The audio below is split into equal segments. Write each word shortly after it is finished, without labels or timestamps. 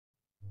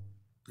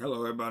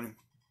Hello everybody,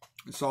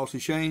 it's Saucy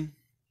Shane.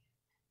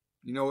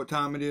 You know what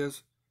time it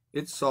is?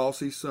 It's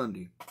Saucy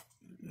Sunday.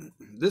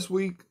 This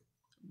week,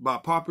 by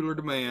popular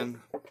demand,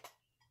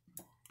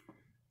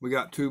 we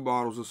got 2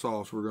 bottles of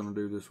sauce we're going to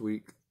do this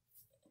week.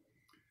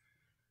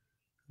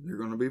 They're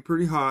going to be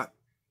pretty hot.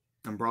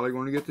 I'm probably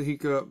going to get the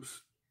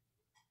hiccups.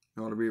 It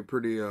ought to be a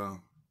pretty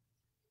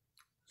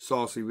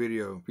saucy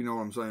video, if you know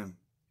what I'm saying.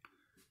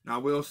 Now I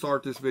will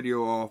start this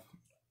video off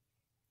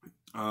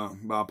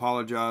by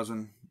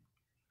apologizing.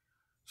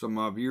 Some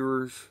of my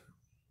viewers,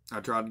 I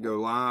tried to go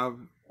live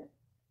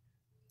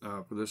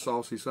for this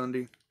Saucy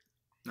Sunday.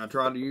 I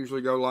tried to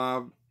usually go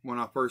live when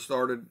I first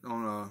started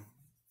on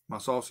my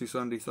Saucy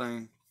Sunday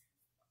thing.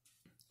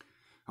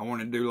 I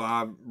wanted to do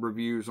live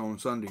reviews on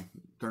Sunday,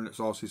 turn it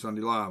Saucy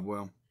Sunday Live.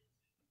 Well,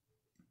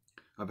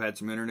 I've had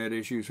some internet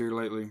issues here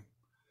lately.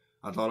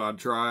 I thought I'd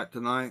try it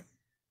tonight.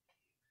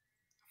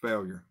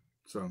 Failure.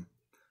 So,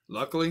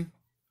 luckily,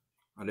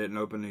 I didn't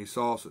open these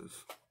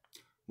sauces.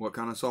 What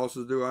kind of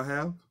sauces do I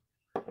have?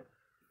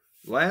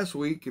 Last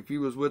week, if you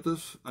was with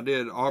us, I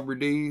did Aubrey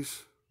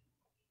D's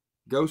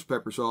ghost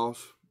pepper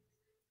sauce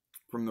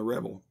from the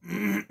Rebel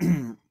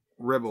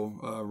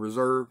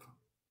Reserve.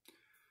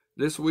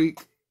 This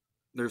week,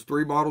 there's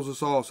 3 bottles of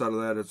sauce out of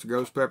that. It's a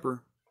ghost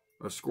pepper,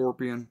 a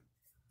scorpion,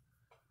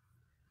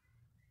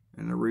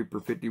 and the Reaper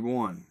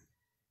 51.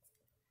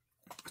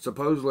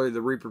 Supposedly,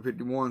 the Reaper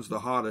 51 is the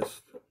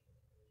hottest.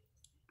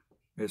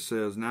 It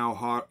says now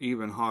hot,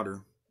 even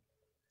hotter.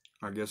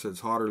 I guess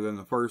it's hotter than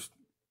the first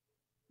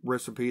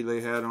recipe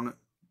they had on it.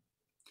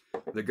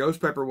 The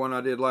ghost pepper one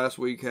I did last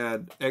week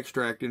had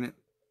extract in it.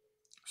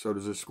 So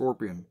does this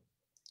scorpion.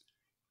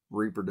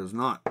 Reaper does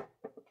not.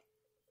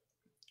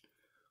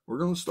 We're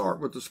going to start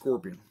with the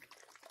scorpion.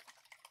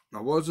 I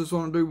was just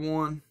going to do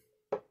one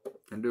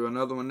and do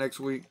another one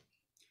next week.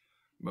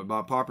 But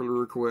by popular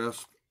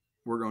request,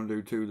 we're going to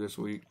do 2 this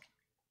week.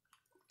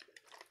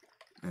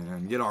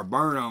 And get our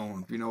burn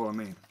on, if you know what I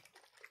mean.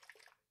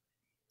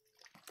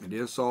 It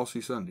is Saucy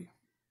Sunday.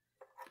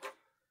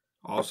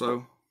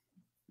 Also,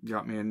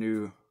 got me a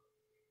new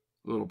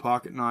little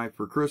pocket knife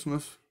for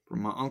Christmas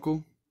from my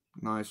uncle.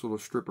 Nice little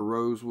strip of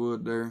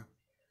rosewood there.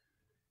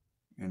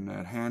 And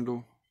that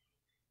handle.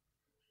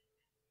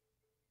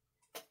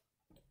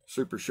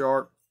 Super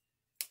sharp.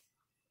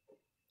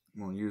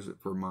 I'm going to use it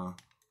for my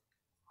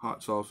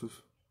hot sauces.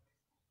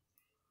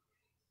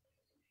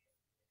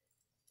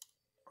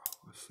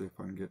 Let's see if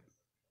I can get...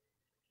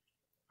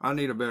 I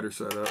need a better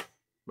setup.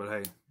 But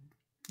hey,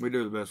 we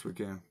do the best we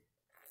can.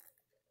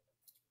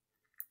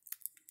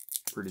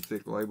 Pretty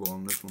thick label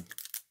on this one.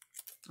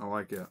 I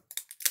like that.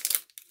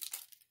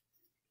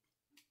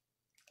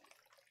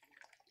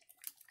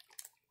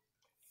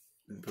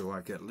 Didn't feel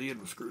like that lid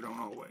was screwed on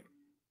all the way.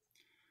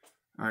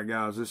 Alright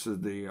guys, this is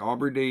the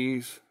Aubrey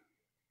D's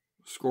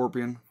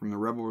Scorpion from the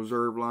Rebel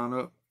Reserve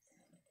lineup.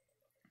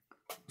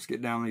 Let's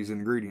get down these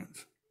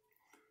ingredients.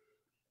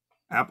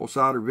 Apple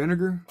cider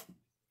vinegar,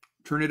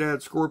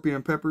 Trinidad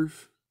scorpion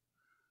peppers,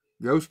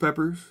 ghost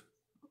peppers,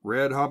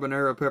 red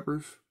habanero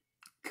peppers,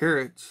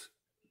 carrots,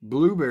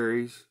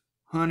 blueberries,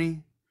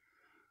 honey,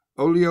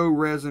 oleo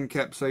resin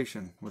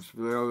capsaicin, which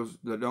for those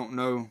that don't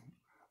know,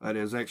 that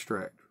is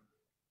extract,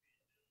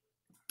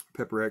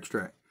 pepper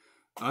extract,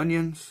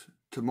 onions,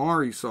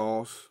 tamari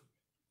sauce,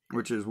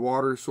 which is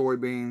water,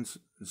 soybeans,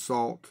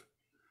 salt,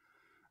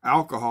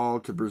 alcohol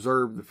to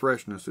preserve the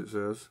freshness, it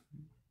says,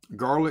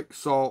 garlic,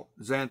 salt,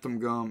 xanthan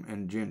gum,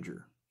 and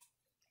ginger.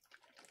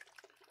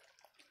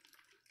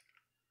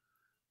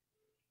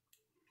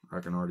 I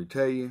can already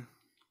tell you,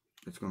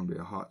 it's going to be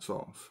a hot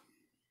sauce.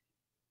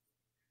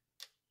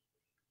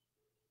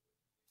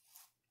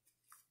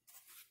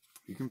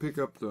 You can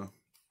picking up the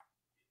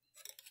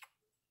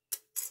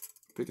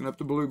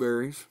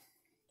blueberries,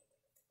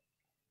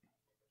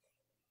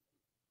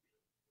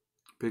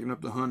 picking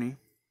up the honey.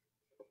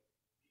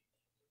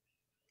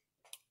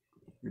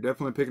 You're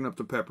definitely picking up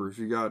the peppers.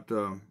 You got,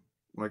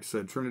 like I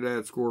said,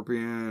 Trinidad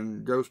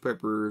scorpion, ghost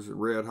peppers,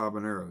 red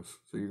habaneros.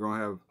 So you're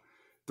gonna have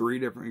 3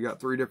 different. You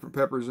got 3 different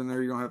peppers in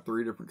there. You're gonna have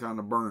 3 different kind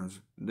of burns.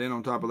 And then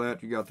on top of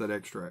that, you got that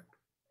extract.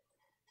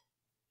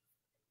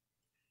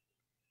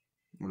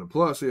 Well, the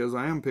plus is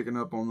I am picking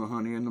up on the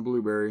honey and the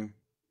blueberry.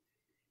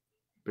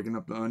 Picking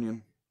up the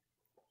onion.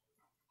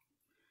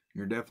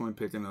 You're definitely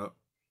picking up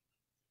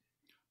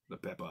the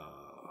pepper.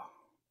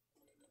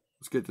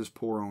 Let's get this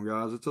pour on,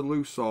 guys. It's a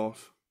loose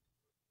sauce.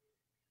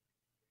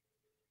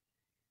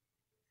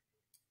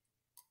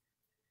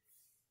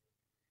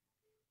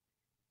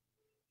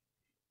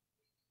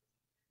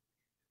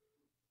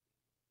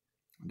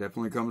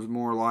 Definitely comes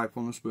more life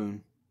on the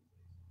spoon.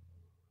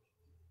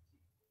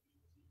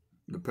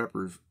 The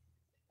peppers,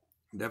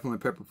 definitely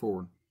pepper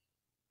forward.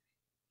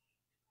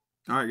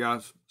 Alright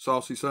guys,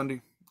 Saucy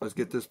Sunday. Let's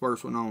get this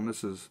first one on.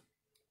 This is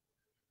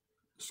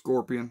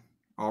Scorpion,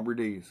 Aubrey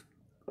D's.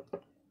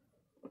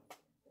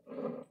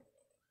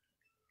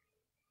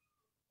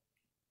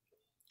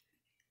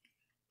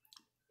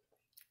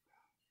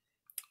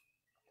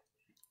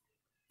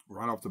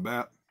 Right off the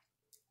bat,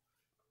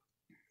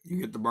 you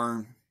get the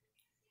burn.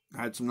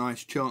 I had some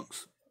nice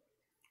chunks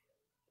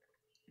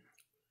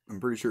I'm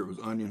pretty sure it was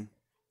onion.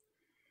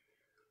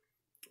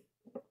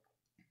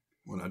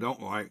 What I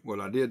don't like,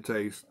 what I did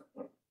taste,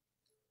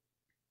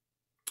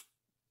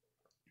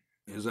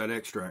 is that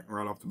extract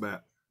right off the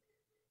bat.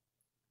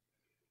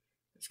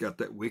 It's got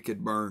that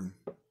wicked burn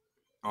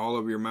all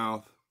over your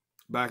mouth,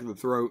 back of the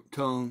throat,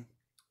 tongue,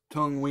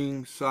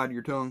 wings, side of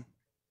your tongue.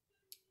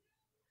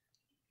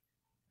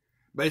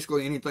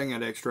 Basically anything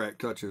that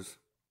extract touches,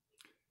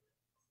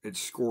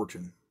 it's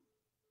scorching.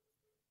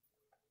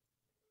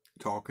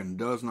 Talking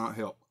does not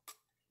help.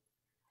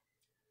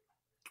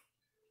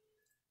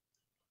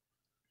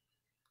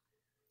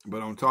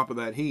 But on top of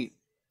that heat,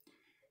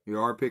 you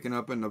are picking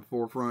up in the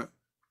forefront,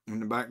 in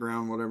the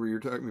background, whatever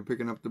you're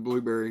picking up the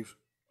blueberries,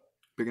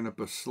 picking up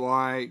a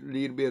slight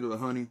little bit of the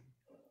honey.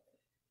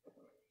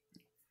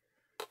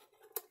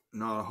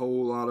 Not a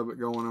whole lot of it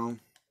going on.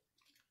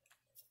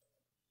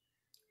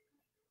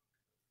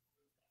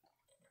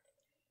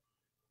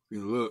 If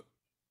you look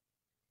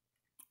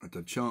at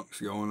the chunks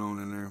going on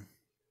in there,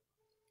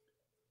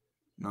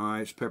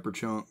 nice pepper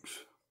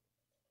chunks.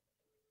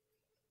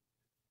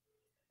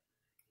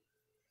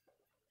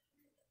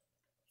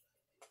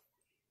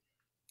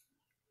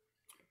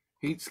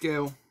 Heat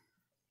scale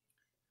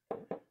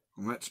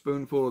on that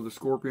spoonful of the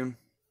scorpion,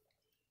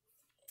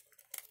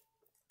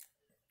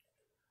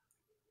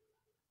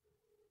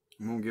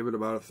 I'm going to give it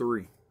about a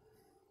 3.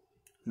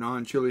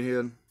 Non-chili head,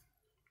 I'm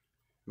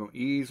going to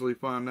easily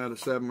find that a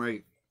 7 or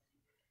 8.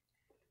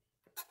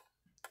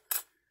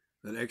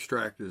 That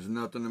extract is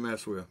nothing to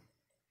mess with.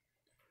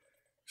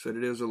 Said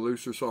it is a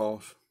looser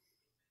sauce.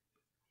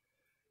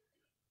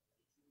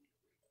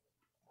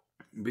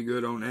 Be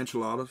good on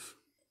enchiladas,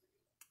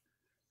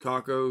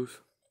 tacos.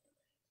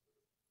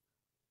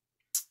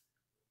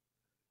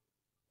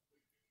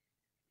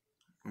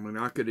 I mean,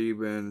 I could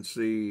even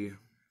see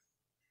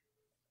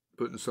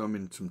putting some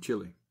in some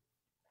chili.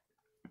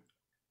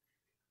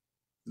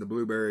 The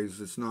blueberries,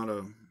 it's not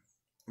a,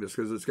 just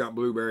because it's got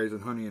blueberries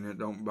and honey in it,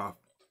 don't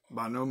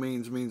by no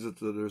means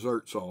it's a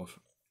dessert sauce.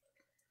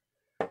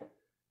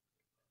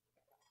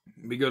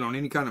 Be good on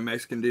any kind of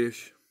Mexican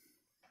dish.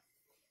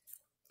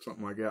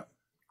 Something like that.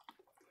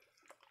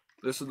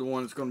 This is the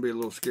one that's going to be a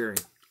little scary.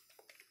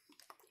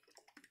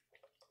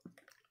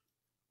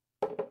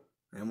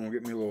 I'm going to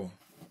get me a little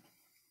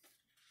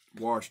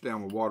wash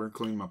down with water and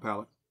clean my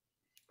palate.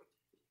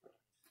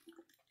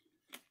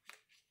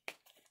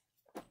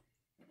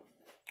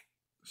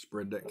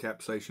 Spread that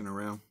capsaicin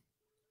around.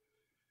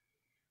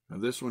 Now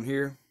this one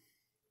here,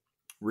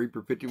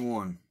 Reaper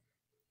 51.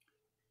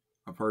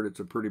 I've heard it's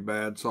a pretty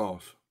bad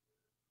sauce.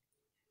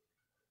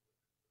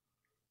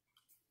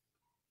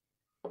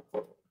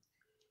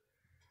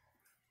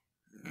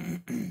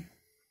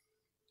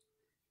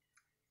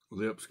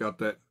 Lips got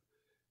that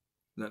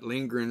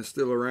lingering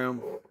still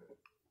around.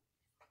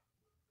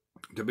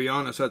 To be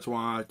honest, that's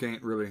why I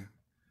can't really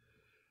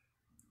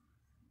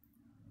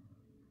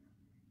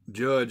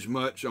judge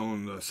much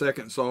on the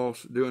second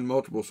sauce, doing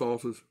multiple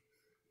sauces.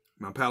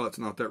 My palate's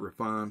not that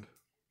refined.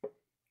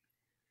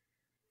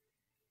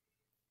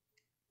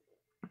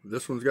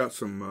 This one's got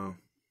some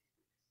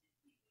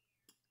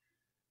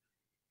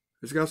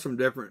it's got some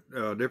different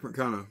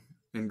kind of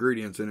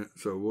ingredients in it,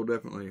 so we'll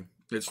definitely,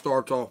 it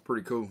starts off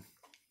pretty cool.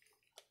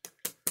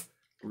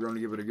 We're going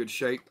to give it a good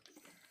shake.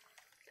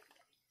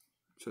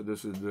 So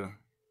this is the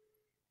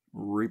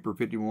Reaper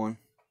 51.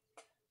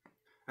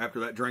 After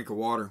that drink of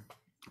water,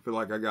 I feel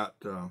like I got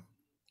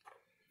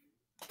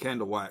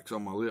candle wax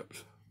on my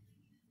lips.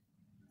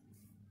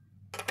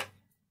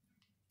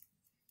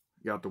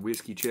 Got the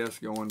whiskey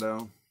chest going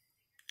down.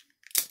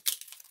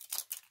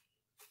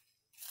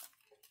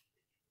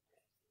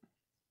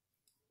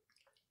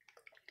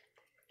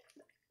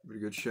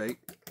 Pretty good shake.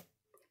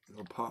 A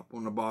little pop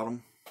on the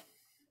bottom.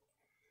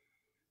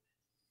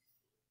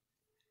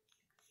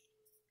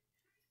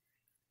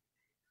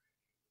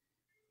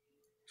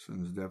 This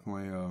one's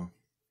definitely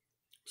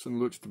this one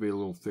looks to be a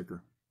little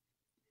thicker.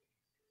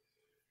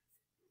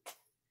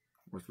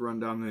 Let's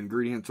run down the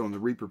ingredients on the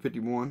Reaper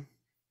 51.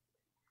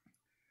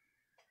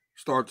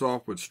 Starts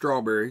off with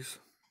strawberries.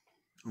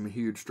 I'm a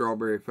huge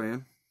strawberry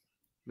fan.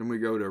 Then we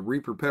go to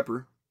Reaper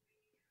pepper.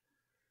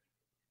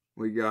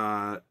 We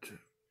got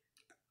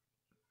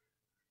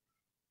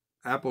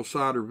apple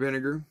cider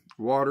vinegar,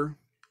 water,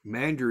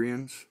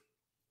 mandarins,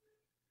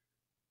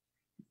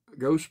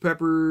 ghost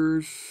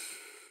peppers,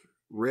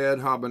 red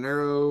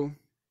habanero,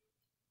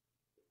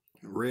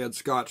 red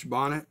scotch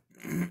bonnet,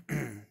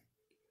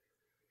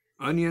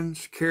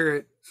 onions,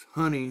 carrots,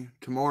 honey,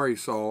 tamari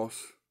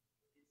sauce,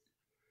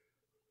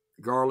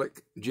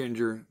 garlic,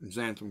 ginger, and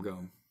xanthan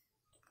gum.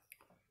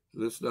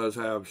 This does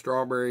have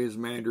strawberries,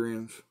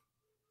 mandarins.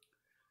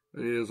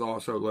 It is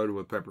also loaded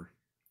with pepper.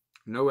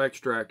 No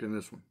extract in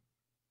this one.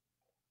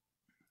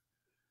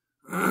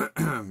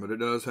 But it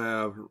does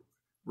have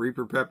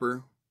Reaper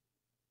pepper,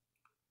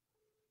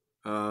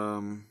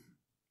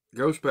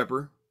 ghost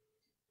pepper,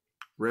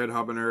 red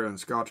habanero, and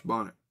scotch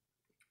bonnet.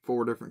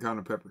 4 different kind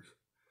of peppers.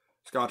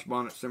 Scotch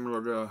bonnet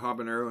similar to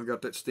habanero and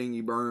got that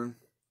stingy burn.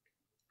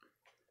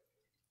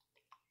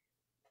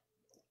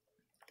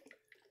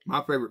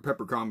 My favorite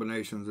pepper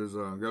combinations is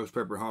ghost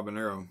pepper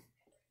habanero.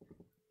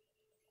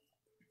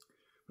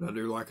 But I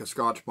do like a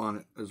Scotch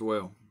bonnet as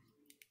well.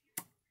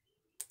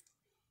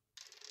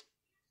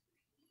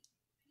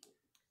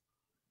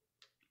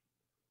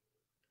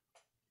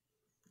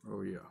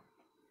 Oh yeah.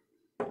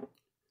 A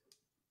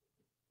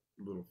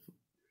little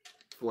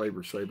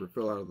flavor saver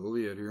fell out of the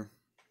lid here.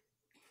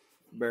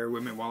 Bear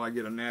with me while I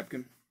get a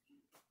napkin.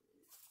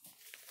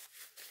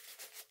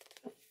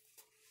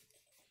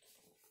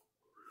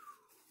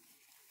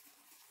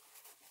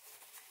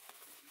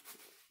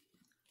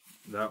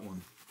 That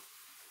one.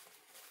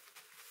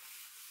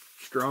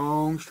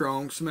 Strong,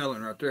 strong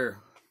smelling right there.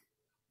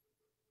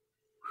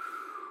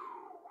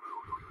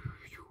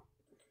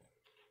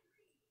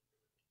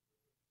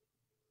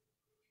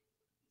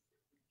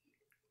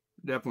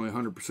 Definitely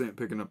 100%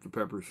 picking up the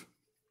peppers.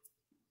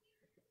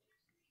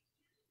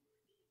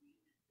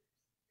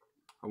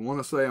 I want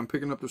to say I'm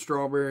picking up the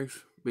strawberries.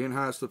 Being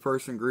how it's the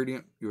first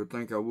ingredient, you would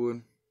think I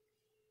would.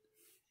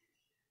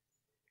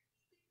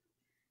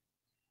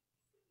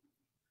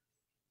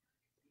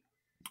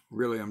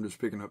 Really, I'm just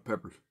picking up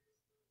peppers.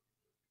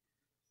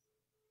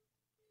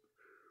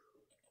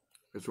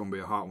 It's going to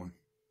be a hot one.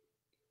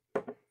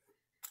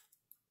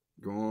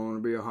 Going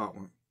to be a hot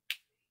one.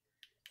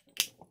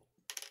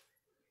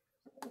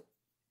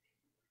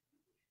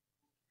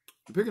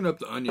 I'm picking up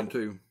the onion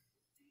too.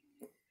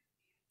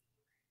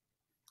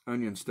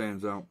 Onion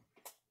stands out.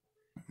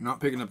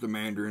 Not picking up the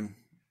mandarin.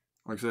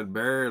 Like I said,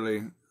 barely.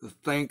 I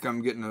think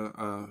I'm getting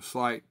a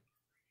slight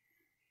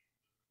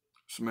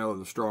smell of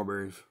the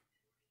strawberries.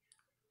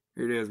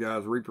 Here it is,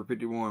 guys. Reaper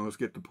 51. Let's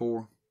get the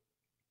pour.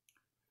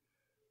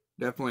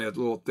 Definitely a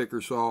little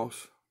thicker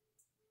sauce.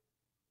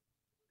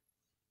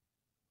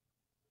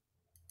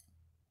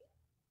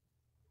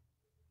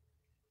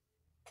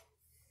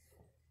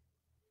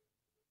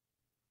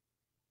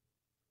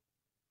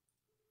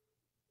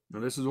 Now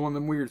this is one of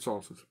them weird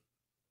sauces.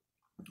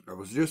 I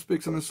was just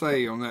fixing to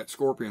say on that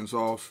scorpion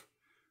sauce,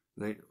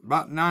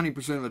 about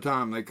 90% of the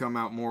time they come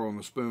out more on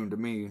the spoon to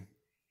me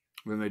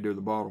than they do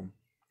the bottle.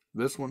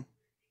 This one,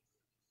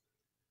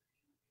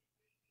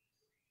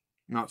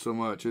 not so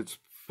much. It's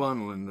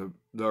funneling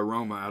the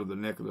aroma out of the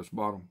neck of this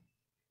bottle.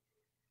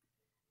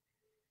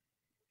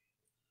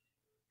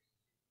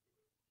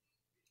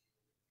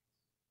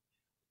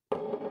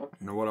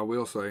 You know what I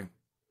will say?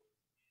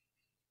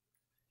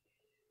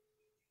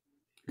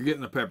 You're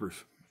getting the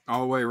peppers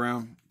all the way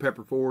around.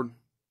 Pepper Ford,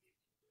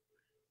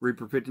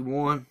 Reaper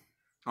 51,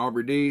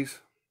 Aubrey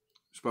D's,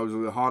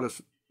 supposedly the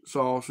hottest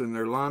sauce in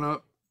their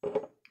lineup.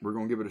 We're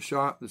going to give it a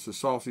shot. This is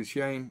Saucy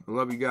Shane. I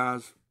love you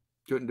guys.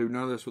 Couldn't do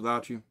none of this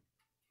without you.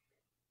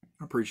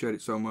 I appreciate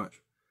it so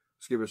much.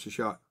 Let's give this a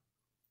shot.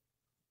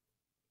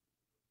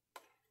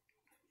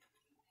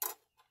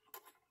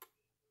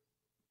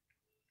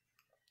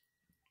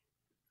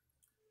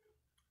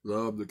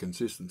 Love the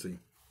consistency.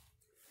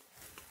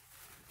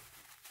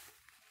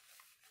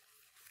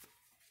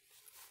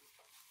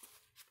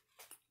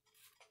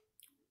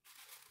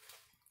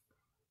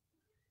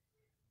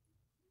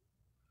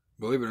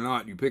 Believe it or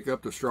not, you pick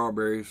up the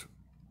strawberries.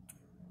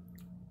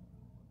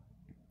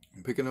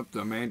 I'm picking up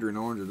the mandarin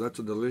oranges. That's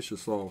a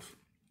delicious sauce.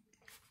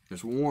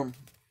 It's warm,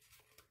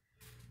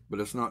 but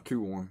it's not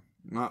too warm.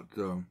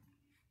 I'm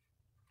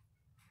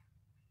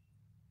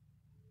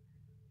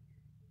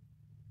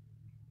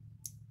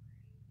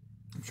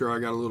sure I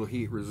got a little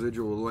heat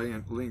residual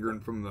lingering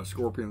from the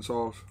scorpion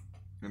sauce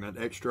and that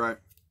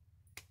extract.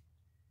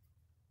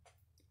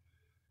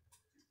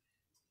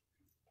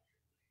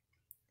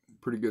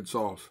 Pretty good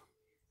sauce.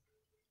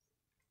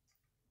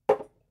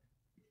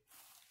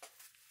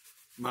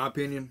 My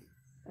opinion,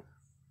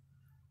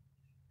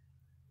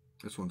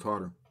 this one's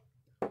harder.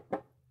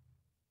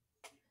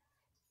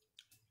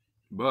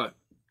 But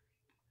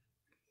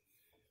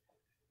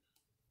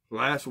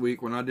last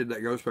week when I did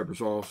that ghost pepper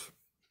sauce,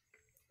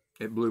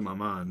 it blew my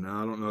mind.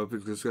 Now I don't know if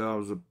it's because I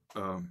was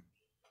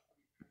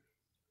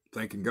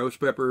thinking ghost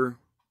pepper,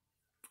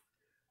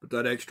 but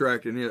that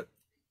extract in it,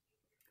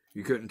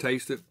 you couldn't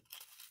taste it,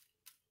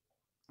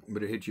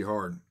 but it hit you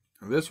hard.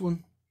 Now this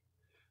one,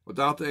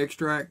 without the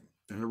extract,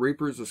 and the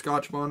Reapers, the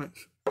Scotch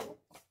bonnets,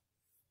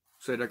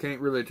 said I can't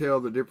really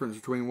tell the difference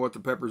between what the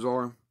peppers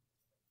are.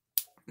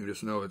 You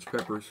just know it's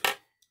peppers.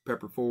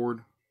 Pepper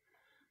Ford.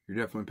 You're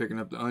definitely picking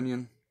up the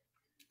onion.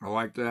 I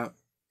like that.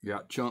 You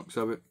got chunks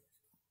of it.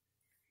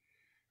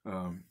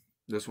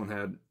 This one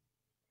had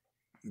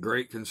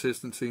great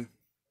consistency.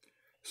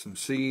 Some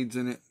seeds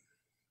in it.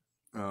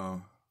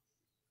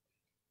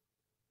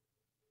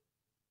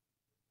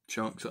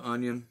 Chunks of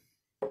onion.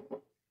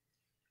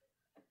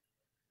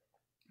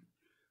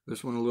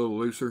 This one a little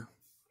looser,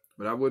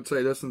 but I would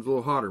say this one's a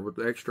little hotter with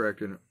the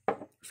extract in it.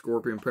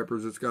 Scorpion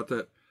peppers, it's got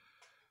that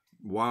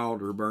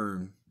wilder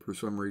burn for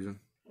some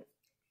reason.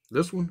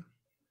 This one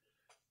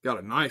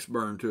got a nice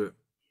burn to it.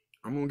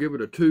 I'm going to give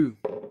it a 2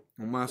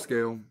 on my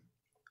scale.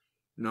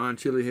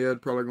 Non-chili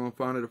head, probably going to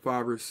find it a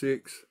 5 or a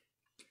 6.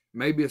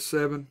 Maybe a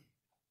 7.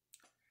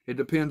 It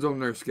depends on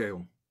their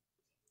scale.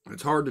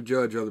 It's hard to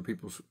judge other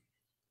people's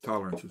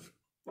tolerances.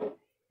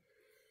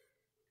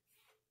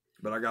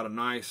 But I got a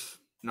nice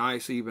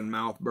even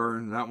mouth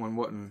burn. That one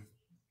wasn't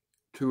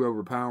too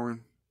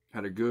overpowering.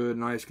 Had a good,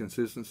 nice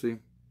consistency.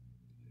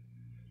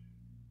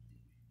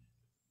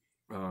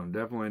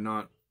 Definitely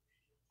not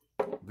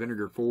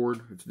vinegar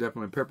forward. It's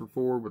definitely pepper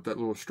forward with that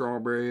little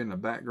strawberry in the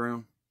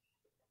background.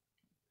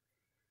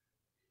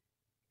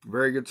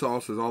 Very good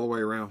sauces all the way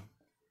around.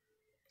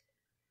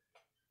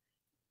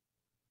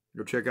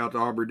 Go check out the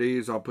Audrey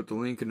D's. I'll put the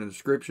link in the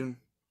description.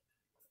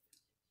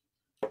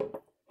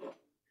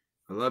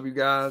 I love you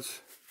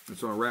guys.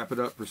 That's going to wrap it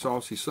up for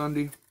Saucy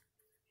Sunday.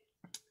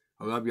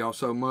 I love y'all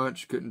so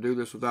much. Couldn't do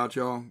this without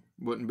y'all.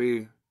 Wouldn't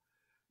be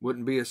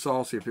as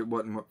saucy if it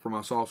wasn't for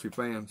my saucy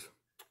fans.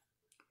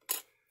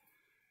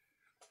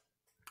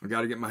 I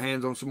got to get my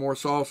hands on some more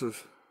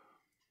sauces.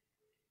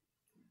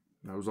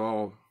 That was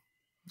all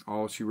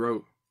she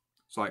wrote.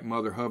 It's like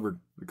Mother Hubbard.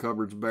 The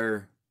cupboard's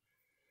bare.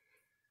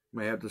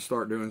 May have to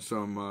start doing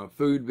some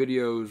food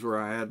videos where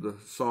I add the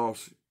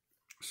sauce.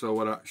 Show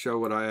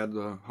what I add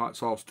the hot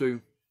sauce to.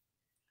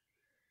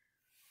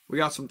 We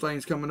got some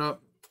things coming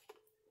up,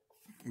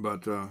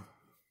 but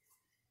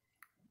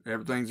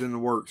everything's in the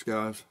works,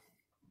 guys.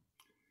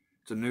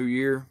 It's a new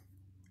year.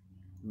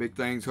 Big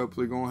things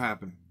hopefully gonna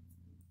happen.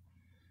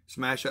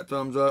 Smash that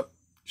thumbs up.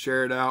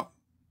 Share it out.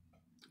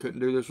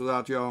 Couldn't do this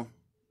without y'all.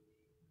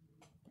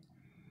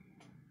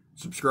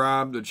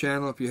 Subscribe to the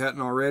channel if you hadn't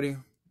already.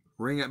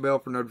 Ring that bell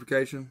for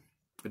notification.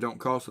 It don't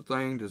cost a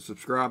thing to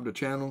subscribe to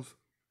channels.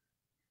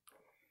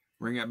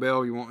 Ring that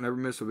bell. You won't never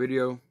miss a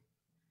video.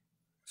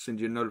 Send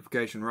you a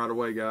notification right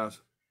away, guys.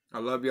 I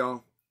love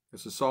y'all.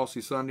 This is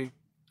Saucy Sunday.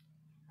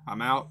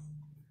 I'm out.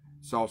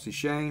 Saucy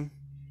Shane.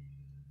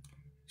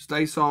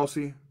 Stay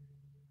saucy.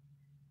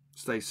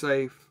 Stay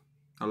safe.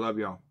 I love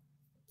y'all.